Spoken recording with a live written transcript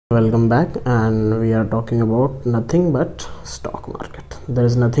Welcome back, and we are talking about nothing but stock market. There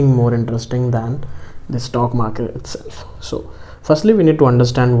is nothing more interesting than the stock market itself. So firstly, we need to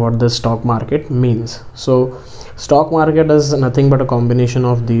understand what the stock market means. So stock market is nothing but a combination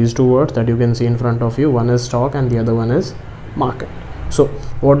of these two words that you can see in front of you. One is stock and the other one is market. So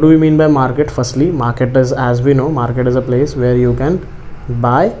what do we mean by market? Firstly, market is, as we know, market is a place where you can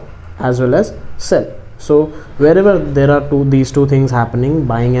buy as well as sell. So wherever there are these two things happening,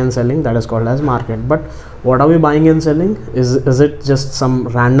 buying and selling, that is called as market. But what are we buying and selling? Is it just some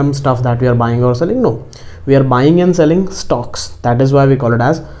random stuff that we are buying or selling? No, we are buying and selling stocks. That is why we call it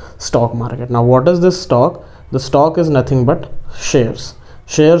as stock market. Now what is this stock? The stock is nothing but shares.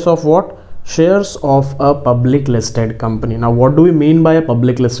 Shares of what? Shares of a public listed company. Now what do we mean by a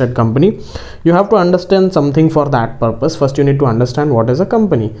public listed company? You have to understand something for that purpose. First you need to understand what is a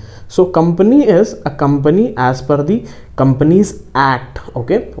company. So company is a company as per the Companies Act.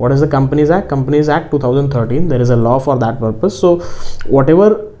 Okay, what is the Companies Act? Companies Act 2013. There is a law for that purpose. So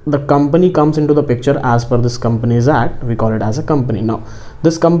whatever the company comes into the picture as per this Companies Act, we call it as a company. Now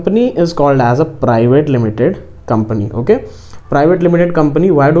this company is called as a private limited company. Okay, private limited company.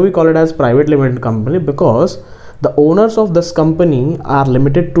 Why do we call it as private limited company? Because the owners of this company are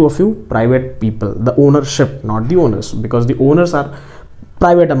limited to a few private people. The ownership, not the owners, because the owners are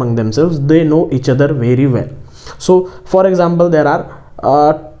private among themselves. They know each other very well. So for example, there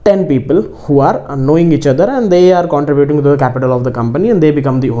are 10 people who are knowing each other and they are contributing to the capital of the company and they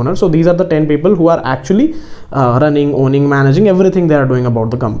become the owner. So these are the 10 people who are actually running, owning, managing everything they are doing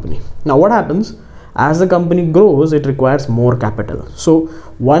about the company. Now what happens? As the company grows, it requires more capital. So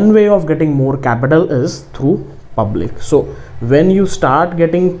one way of getting more capital is through public. So when you start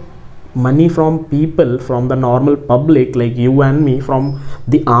getting money from people, from the normal public like you and me, from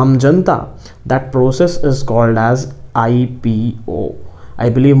the Aam Janta, that process is called as IPO. I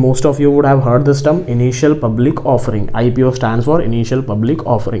believe most of you would have heard this term, initial public offering. IPO stands for initial public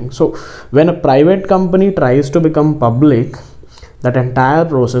offering. So when a private company tries to become public, that entire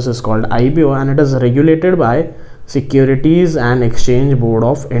process is called IPO and it is regulated by Securities and Exchange Board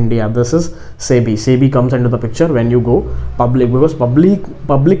of India. This is SEBI. SEBI comes into the picture when you go public, because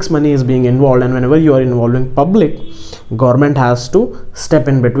public's money is being involved, and whenever you are involving public, government has to step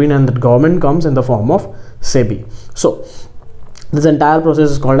in between, and the government comes in the form of SEBI. So this entire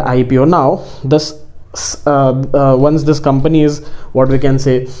process is called IPO. Now this once this company is, what we can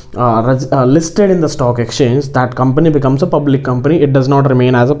say, listed in the stock exchange, that company becomes a public company. It does not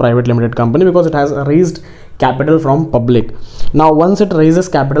remain as a private limited company because it has raised capital from public. Now once it raises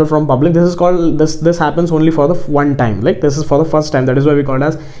capital from public, this is called, this happens only for the one time, like this is for the first time. That is why we call it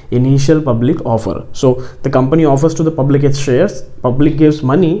as initial public offer. So the company offers to the public its shares, public gives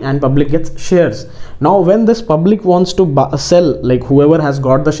money and public gets shares. Now when this public wants to sell, like whoever has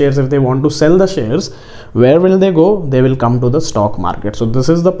got the shares, if they want to sell the shares, where will they go? They will come to the stock market. So this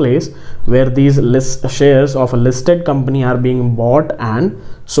is the place where these shares of a listed company are being bought and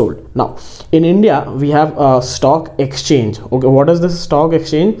sold. Now in India we have a stock exchange. Okay, what is this stock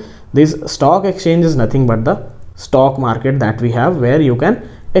exchange? This stock exchange is nothing but the stock market that we have, where you can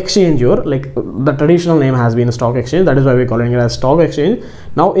exchange your, like the traditional name has been a stock exchange. That is why we're calling it as stock exchange.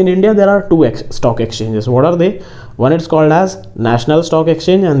 Now in India there are two stock exchanges. What are they? One is called as National Stock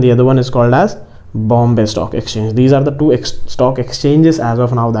Exchange and the other one is called as Bombay Stock Exchange. These are the two stock exchanges as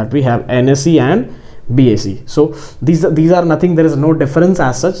of now that we have, NSE and BSE. So these are nothing, there is no difference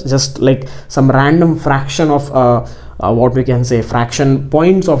as such, just like some random fraction of what we can say, fraction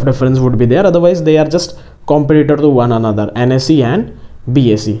points of difference would be there. Otherwise they are just competitor to one another, NSE and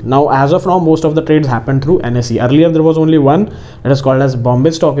BSE. Now as of now most of the trades happen through NSE. Earlier there was only one, that is called as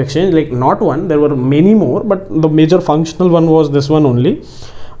Bombay Stock Exchange. Like not one, there were many more, but the major functional one was this one only.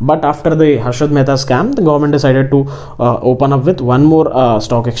 But after the Harshad Mehta scam, the government decided to open up with one more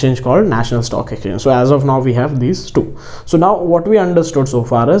stock exchange called National Stock Exchange. So as of now we have these two. So now what we understood so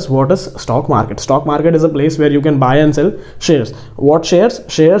far is, what is stock market? Stock market is a place where you can buy and sell shares. What shares?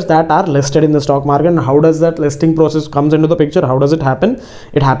 Shares that are listed in the stock market. And how does that listing process comes into the picture? How does it happen?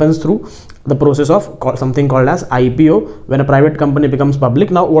 It happens through the process of something called as IPO, when a private company becomes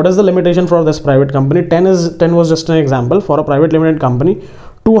public. Now what is the limitation for this private company? 10 was just an example. For a private limited company,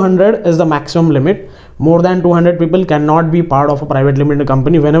 200 is the maximum limit. More than 200 people cannot be part of a private limited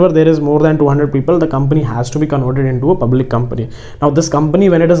company. Whenever there is more than 200 people, the company has to be converted into a public company. Now this company,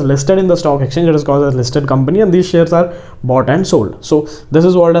 when it is listed in the stock exchange, it is called as listed company, and these shares are bought and sold. So this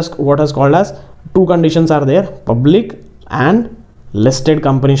is what is called as, two conditions are there, public and listed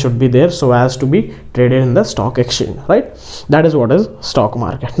company should be there so as to be traded in the stock exchange, right? That is what is stock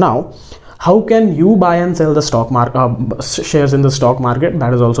market. Now How can you buy and sell the stock market shares in the stock market?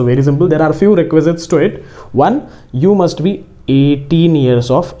 That is also very simple. There are few requisites to it. One, you must be 18 years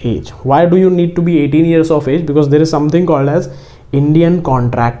of age. Why do you need to be 18 years of age? Because there is something called as Indian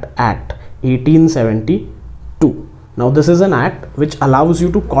Contract Act 1872. Now this is an act which allows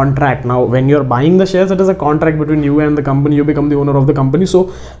you to contract. Now when you're buying the shares, it is a contract between you and the company. You become the owner of the company.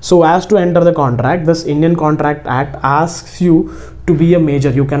 So as to enter the contract, this Indian Contract Act asks you to be a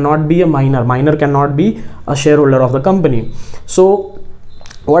major. You cannot be a minor. Minor cannot be a shareholder of the company. So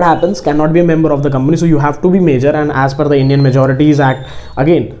what happens, cannot be a member of the company, so you have to be major, and as per the Indian Majorities Act,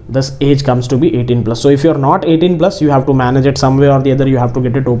 again this age comes to be 18 plus. So if you're not 18 plus, you have to manage it some way or the other. You have to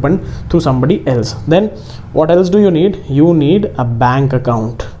get it open through somebody else. Then what else do you need? You need a bank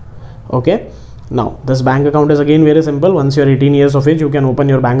account. Okay, now this bank account is again very simple. Once you're 18 years of age, you can open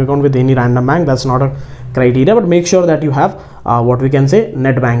your bank account with any random bank. That's not a criteria, but make sure that you have what we can say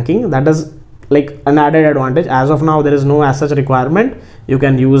net banking. That is like an added advantage. As of now, there is no as such requirement. You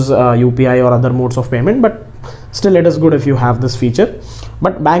can use UPI or other modes of payment, but still it is good if you have this feature.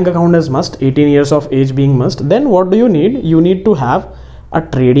 But bank account is must, 18 years of age being must. Then what do you need? You need to have a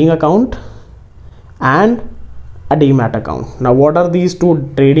trading account and a demat account. Now what are these two,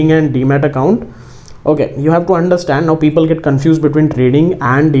 trading and demat account? Okay, you have to understand, now people get confused between trading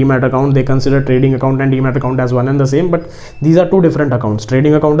and demat account. They consider trading account and demat account as one and the same, but these are two different accounts.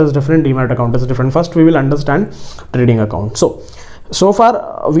 Trading account is different, demat account is different. First we will understand trading account. So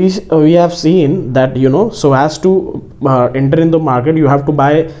far we have seen that, you know, so as to enter in the market, you have to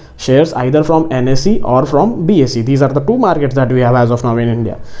buy shares either from NSE or from BSE. These are the two markets that we have as of now in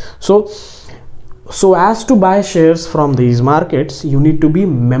India. So as to buy shares from these markets, you need to be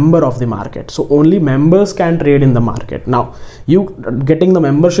member of the market. So only members can trade in the market. Now you getting the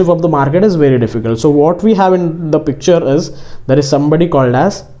membership of the market is very difficult. So what we have in the picture is, there is somebody called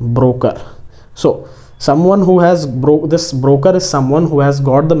as broker. So someone who has this broker is someone who has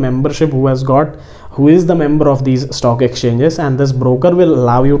got the membership, who is the member of these stock exchanges, and this broker will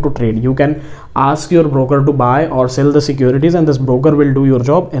allow you to trade. You can ask your broker to buy or sell the securities, and this broker will do your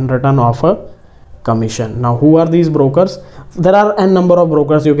job in return of a commission. Now who are these brokers? There are a number of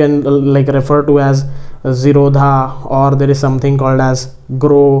brokers. You can like refer to as Zerodha, or there is something called as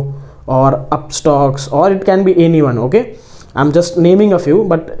Grow or Upstocks, or it can be anyone. Okay, I'm just naming a few,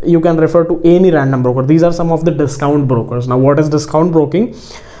 but you can refer to any random broker. These are some of the discount brokers. Now what is discount broking?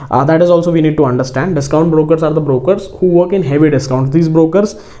 That is also we need to understand. Discount brokers are the brokers who work in heavy discounts. These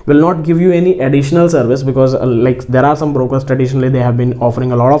brokers will not give you any additional service, because like there are some brokers traditionally they have been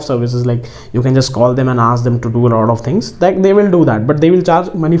offering a lot of services, like you can just call them and ask them to do a lot of things. Like they will do that, but they will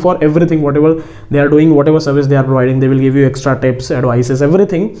charge money for everything, whatever they are doing, whatever service they are providing. They will give you extra tips, advices,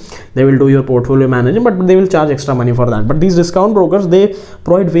 everything. They will do your portfolio management, but they will charge extra money for that. But these discount brokers, they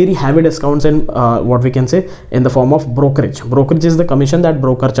provide very heavy discounts in what we can say in the form of brokerage. Brokerage is the commission that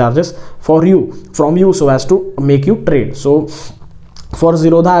broker charges from you so as to make you trade. So for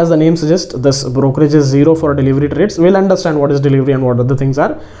Zerodha, as the name suggests, this brokerage is zero for delivery trades. We'll understand what is delivery and what other things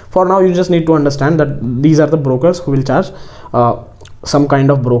are. For now, you just need to understand that these are the brokers who will charge some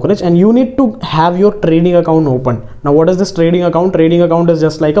kind of brokerage, and you need to have your trading account open. Now what is this trading account? Trading account is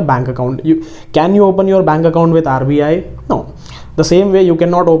just like a bank account. Can you open your bank account with RBI? No. The same way you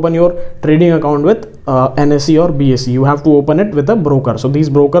cannot open your trading account with NSE or BSE. You have to open it with a broker. So these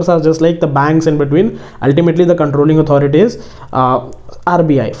brokers are just like the banks in between. Ultimately the controlling authority is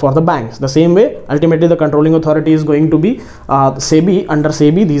RBI for the banks. The same way ultimately the controlling authority is going to be SEBI. Under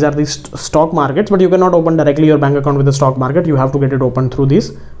SEBI, these are the stock markets, but you cannot open directly your bank account with the stock market. You have to get it open through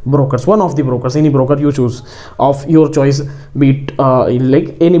these brokers. One of the brokers, any broker you choose of your choice, be it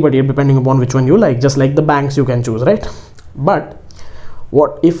like anybody, depending upon which one you like. Just like the banks you can choose, right? But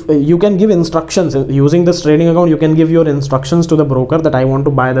what if you can give instructions using this trading account? You can give your instructions to the broker that I want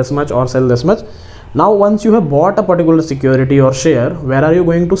to buy this much or sell this much. Now once you have bought a particular security or share, where are you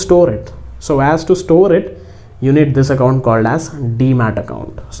going to store it? So as to store it, you need this account called as demat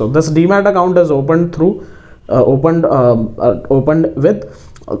account. So this demat account is opened through opened with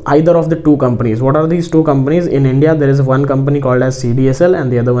either of the two companies. What are these two companies? In India there is one company called as CDSL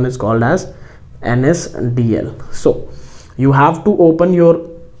and the other one is called as NSDL. So you have to open your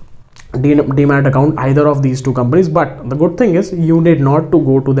demat account either of these two companies, but the good thing is you need not to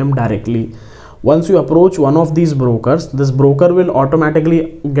go to them directly. Once you approach one of these brokers, this broker will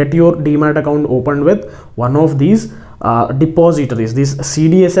automatically get your demat account opened with one of these depositories. These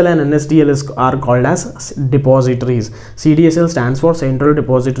CDSL and NSDL are called as depositories. CDSL stands for Central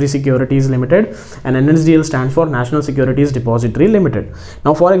Depository Securities Limited and NSDL stands for National Securities Depository Limited.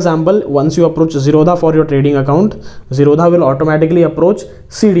 Now for example, once you approach Zerodha for your trading account, Zerodha will automatically approach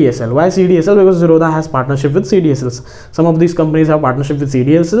CDSL. Why CDSL? Because Zerodha has partnership with CDSLs. Some of these companies have partnership with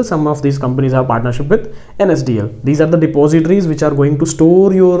CDSL, some of these companies have partnership with NSDL. These are the depositories which are going to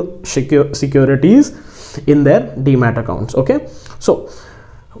store your securities in their demat accounts. Okay, so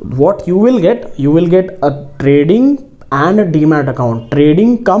what you will get a trading and a demat account,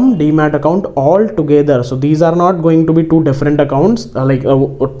 trading cum demat account all together. So these are not going to be two different accounts,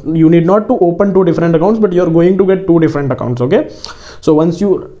 you need not to open two different accounts, but you're going to get two different accounts. Okay, so once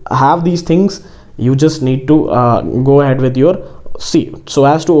you have these things, you just need to go ahead with your so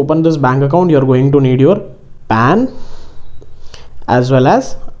as to open this bank account, you're going to need your PAN as well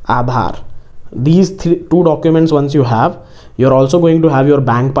as Aadhaar. These two documents once you have, you're also going to have your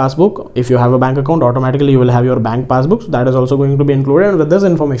bank passbook. If you have a bank account, automatically you will have your bank passbook, so that is also going to be included, and with this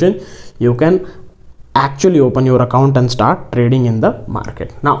information you can actually open your account and start trading in the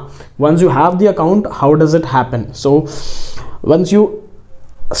market. Now once you have the account, how does it happen? So once you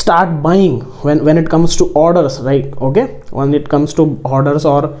start buying, when it comes to orders, right? Okay, when it comes to orders,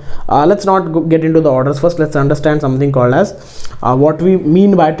 or let's not get into the orders first. Let's understand something called as what we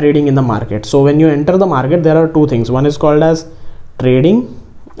mean by trading in the market. So when you enter the market, there are two things. One is called as trading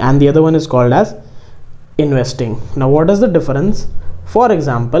and the other one is called as investing. Now what is the difference? For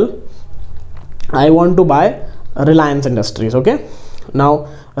example, I want to buy Reliance Industries. Okay, now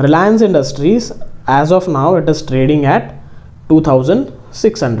Reliance Industries, as of now, it is trading at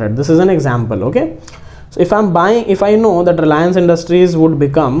 2,600. This is an example. Okay, so if I'm buying, if I know that Reliance Industries would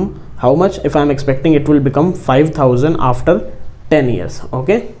become how much, if I'm expecting it will become 5,000 after 10 years.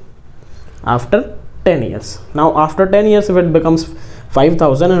 Okay, after 10 years. Now after 10 years, if it becomes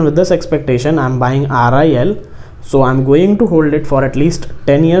 5,000, and with this expectation I'm buying RIL, so I'm going to hold it for at least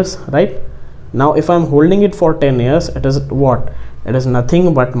 10 years, right? Now if I'm holding it for 10 years, it is what? It is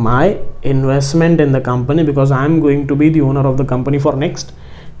nothing but my investment in the company, because I am going to be the owner of the company for next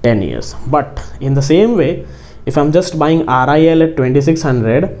 10 years. But in the same way, if I'm just buying RIL at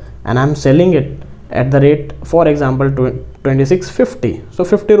 2,600 and I'm selling it at the rate, for example, 2,650, so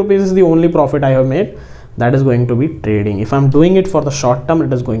 50 rupees is the only profit I have made. That is going to be trading. If I'm doing it for the short term,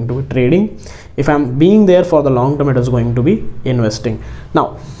 it is going to be trading. If I'm being there for the long term, it is going to be investing.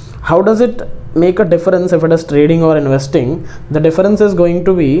 Now how does it make a difference if it is trading or investing? The difference is going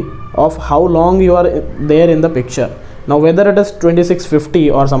to be of how long you are there in the picture. Now whether it is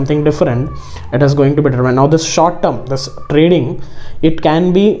 2,650 or something different, it is going to be determined. Now this short term, this trading, it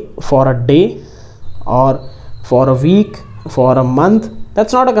can be for a day or for a week, for a month.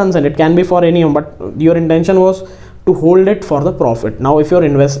 That's not a concern. It can be for any, but your intention was to hold it for the profit. Now if you're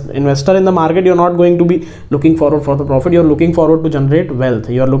investor in the market, you're not going to be looking forward for the profit. You're looking forward to generate wealth.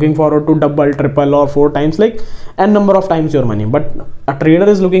 You're looking forward to double, triple or 4 times, like n number of times your money. But a trader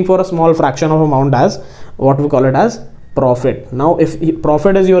is looking for a small fraction of amount as what we call it as profit. Now if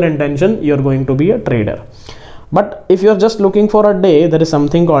profit is your intention, you're going to be a trader. But if you're just looking for a day, there is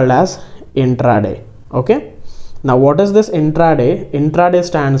something called as intraday. Okay, now what is this intraday? Intraday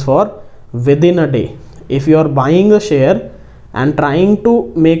stands for within a day. If you are buying the share and trying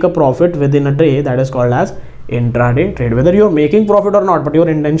to make a profit within a day, that is called as intraday trade. Whether you are making profit or not, but your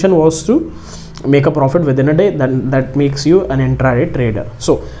intention was to make a profit within a day, then that makes you an intraday trader.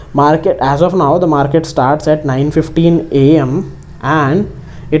 So market, as of now, the market starts at 9:15 AM and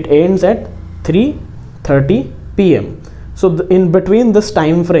it ends at 3:30 PM. So in between this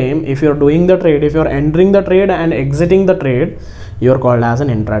time frame, if you're doing the trade, if you're entering the trade and exiting the trade, you're called as an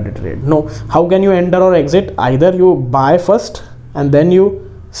intraday trade. No, how can you enter or exit? Either you buy first and then you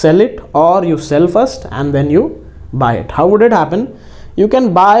sell it, or you sell first and then you buy it. How would it happen? You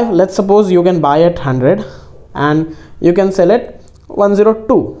can buy, let's suppose you can buy at 100 and you can sell it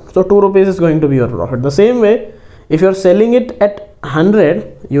 102. So 2 rupees is going to be your profit. The same way, if you're selling it at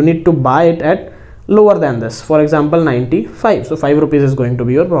 100, you need to buy it at lower than this, for example 95. So 5 rupees is going to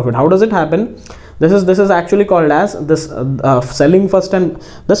be your profit. How does it happen? This is actually called as this selling first, and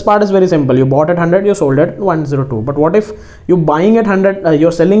this part is very simple. You bought at 100, you sold at 102. But what if you buying at 100,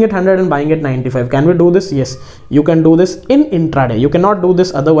 you're selling at 100 and buying at 95? Can we do this? Yes, you can do this in intraday. You cannot do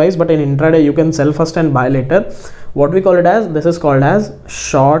this otherwise, but in intraday you can sell first and buy later. What we call it as, this is called as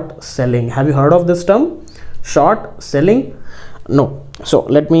short selling. Have you heard of this term, short selling? No. So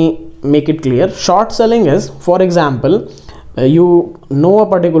let me make it clear. Short selling is, for example, you know a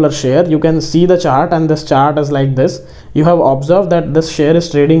particular share, you can see the chart, and this chart is like this. You have observed that this share is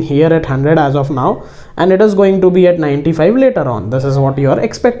trading here at 100 as of now, and it is going to be at 95 later on. This is what you are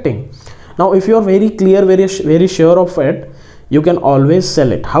expecting. Now if you are very clear, very sure of it, you can always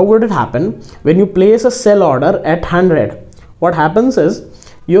sell it. How would it happen? When you place a sell order at 100, what happens is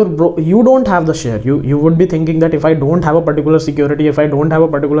you don't have the share. You would be thinking that if I don't have a particular security, if I don't have a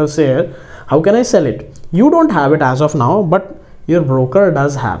particular share, how can I sell it? You don't have it as of now, but your broker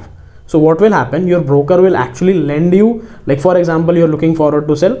does have. So what will happen? Your broker will actually lend you, like for example, you're looking forward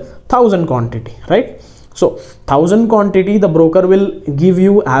to sell 1000 quantity, right? So 1000 quantity the broker will give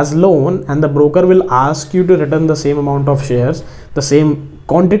you as loan, and the broker will ask you to return the same amount of shares, the same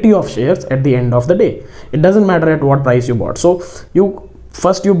quantity of shares at the end of the day. It doesn't matter at what price you bought. So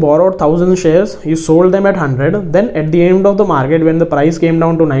you borrowed 1000 shares, you sold them at 100, then at the end of the market, when the price came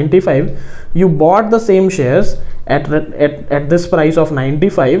down to 95, you bought the same shares at this price of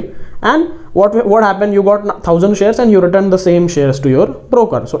 95, and what happened? You got 1000 shares and you returned the same shares to your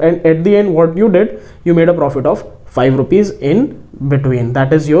broker. So at the end, what you did, you made a profit of 5 rupees in between.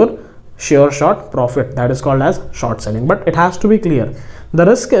 That is your sure shot profit. That is called as short selling. But it has to be clear. The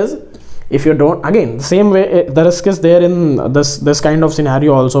risk is, if you don't, again the same way, the risk is there in this kind of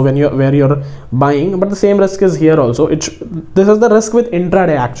scenario also, when where you're buying, but the same risk is here also. This is the risk with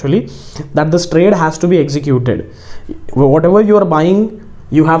intraday actually, that this trade has to be executed. Whatever you are buying,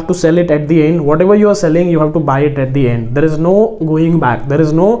 you have to sell it at the end. Whatever you are selling, you have to buy it at the end. There is no going back. There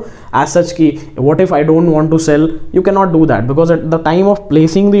is no as such key, what if I don't want to sell? You cannot do that, because at the time of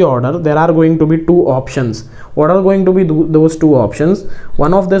placing the order, there are going to be two options. What are going to be those two options?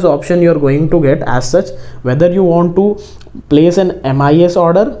 One of this option you are going to get as such, whether you want to place an MIS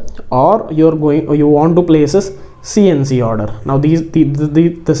order or you want to place a CNC order. Now this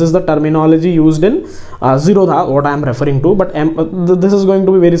is the terminology used in Zerodha, what I am referring to, but this is going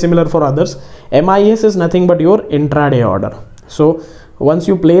to be very similar for others. MIS is nothing but your intraday order. So once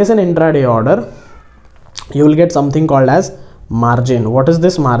you place an intraday order, you will get something called as margin. What is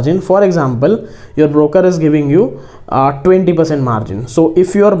this margin? For example, your broker is giving you 20% margin. So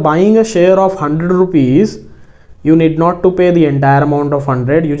if you are buying a share of 100 rupees, you need not to pay the entire amount of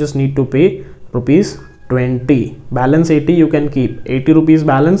 100. You just need to pay rupees 20. Balance 80 you can keep. 80 rupees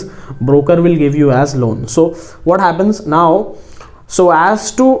balance broker will give you as loan. So what happens now? So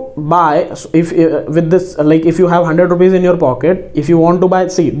as to buy, if with this, like if you have 100 rupees in your pocket, if you want to buy,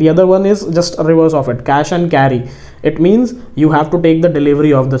 see, the other one is just a reverse of it, cash and carry. It means you have to take the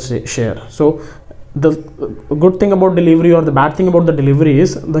delivery of the share. So the good thing about delivery, or the bad thing about the delivery,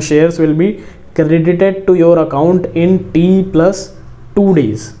 is the shares will be credited to your account in T plus 2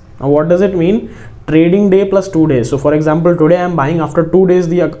 days. Now what does it mean? Trading day plus 2 days. So for example, today I am buying, after 2 days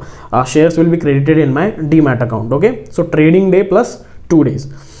the shares will be credited in my demat account. Okay, so trading day plus 2 days.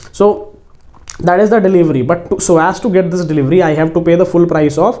 So that is the delivery. But so as to get this delivery, I have to pay the full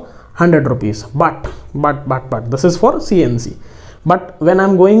price of 100 rupees. But this is for CNC. But when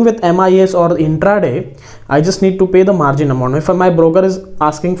I'm going with MIS or intraday, I just need to pay the margin amount. If my broker is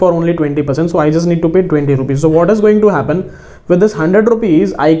asking for only 20%, so I just need to pay 20 rupees. So what is going to happen? With this 100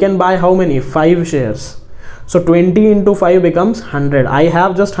 rupees, I can buy how many? 5 shares. So 20 into 5 becomes 100. I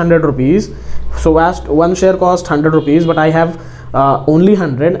have just 100 rupees. So as one share costs 100 rupees, but I have only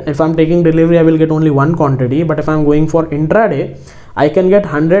 100. If I'm taking delivery, I will get only one quantity. But if I'm going for intraday, I can get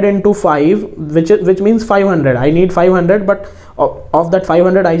 100 into 5, which means 500. I need 500, but of that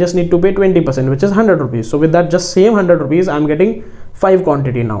 500, I just need to pay 20%, which is 100 rupees. So with that just same 100 rupees, I'm getting 5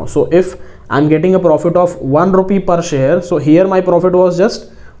 quantity now. So if I'm getting a profit of 1 rupee per share, so here my profit was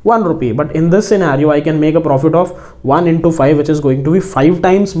just 1 rupee. But in this scenario, I can make a profit of 1 into 5, which is going to be 5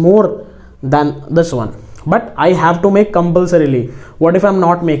 times more than this one. But I have to make compulsorily. What if I'm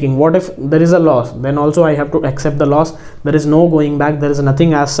not making? What if there is a loss? Then also I have to accept the loss. There is no going back. There is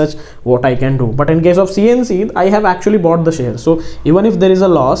nothing as such what I can do. But in case of CNC, I have actually bought the share. So even if there is a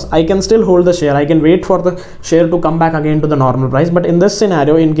loss, I can still hold the share. I can wait for the share to come back again to the normal price. But in this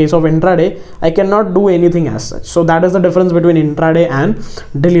scenario, in case of intraday, I cannot do anything as such. So that is the difference between intraday and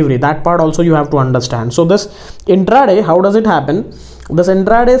delivery. That part also you have to understand. So this intraday, how does it happen? This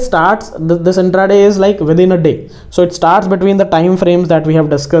intraday starts, this intraday is like within a day. So it starts between the time frames that we have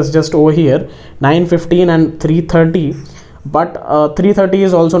discussed just over here, 9:15 and 3:30. But 3:30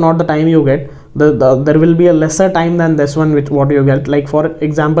 is also not the time you get. There will be a lesser time than this one, which what you get. Like for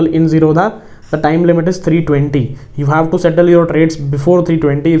example, in Zerodha, the time limit is 3:20. You have to settle your trades before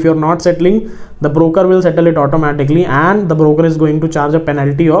 3:20. If you're not settling, the broker will settle it automatically, and the broker is going to charge a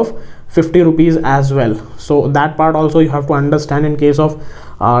penalty of 50 rupees as well. So that part also you have to understand in case of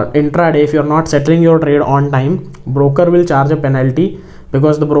intraday, if you're not settling your trade on time, broker will charge a penalty,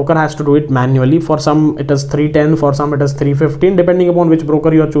 because the broker has to do it manually. For some it is 310, for some it is 315, depending upon which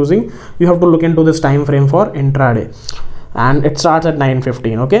broker you are choosing. You have to look into this time frame for intraday, and it starts at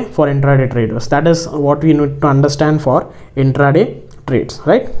 9:15. okay, for intraday traders. That is what we need to understand for intraday trades,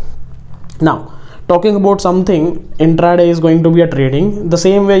 right? Now, talking about something, intraday is going to be a trading. The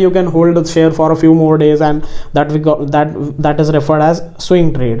same way you can hold the share for a few more days, and that is referred as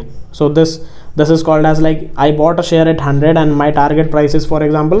swing trade. So this is called as, like, I bought a share at 100 and my target price is, for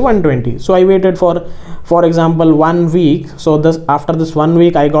example, 120. So I waited for example 1 week. So after this 1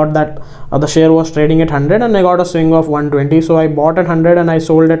 week, I got that the share was trading at 100 and I got a swing of 120. So I bought at 100 and I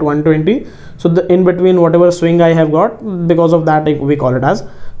sold at 120. So in between whatever swing I have got, because of that we call it as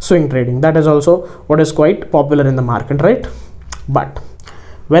swing trading. That is also what is quite popular in the market, right? But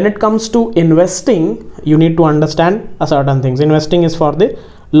when it comes to investing, you need to understand certain things. Investing is for the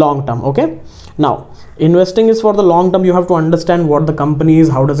long term. Okay, now investing is for the long term. You have to understand what the company is,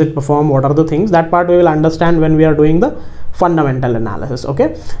 how does it perform, what are the things. That part we will understand when we are doing the fundamental analysis.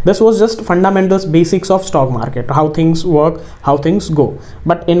 Okay, this was just fundamentals, basics of stock market, how things work, how things go.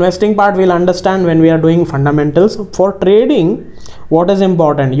 But investing part we'll understand when we are doing fundamentals. For trading, what is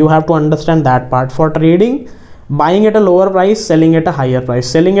important, you have to understand that part. For trading, buying at a lower price, selling at a higher price,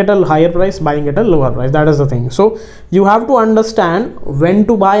 selling at a higher price, buying at a lower price, that is the thing. So you have to understand when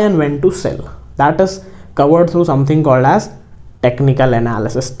to buy and when to sell. That is covered through something called as technical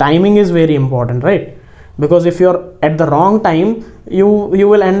analysis. Timing is very important, right? Because if you're at the wrong time, you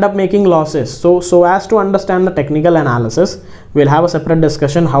will end up making losses. So as to understand the technical analysis, we'll have a separate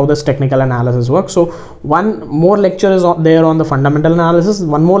discussion how this technical analysis works. So one more lecture is there on the fundamental analysis,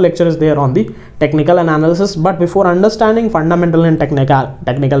 one more lecture is there on the technical analysis. But before understanding fundamental and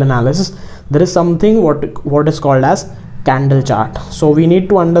technical analysis, there is something what is called as candle chart. So we need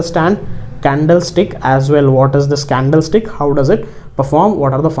to understand candlestick as well. What is this candlestick, how does it perform,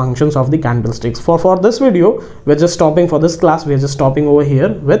 what are the functions of the candlesticks? For this video, we're just stopping, for this class we're just stopping over here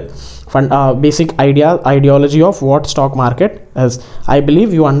with basic ideology of what stock market is. I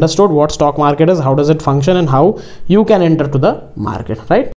believe you understood what stock market is, how does it function, and how you can enter to the market, right?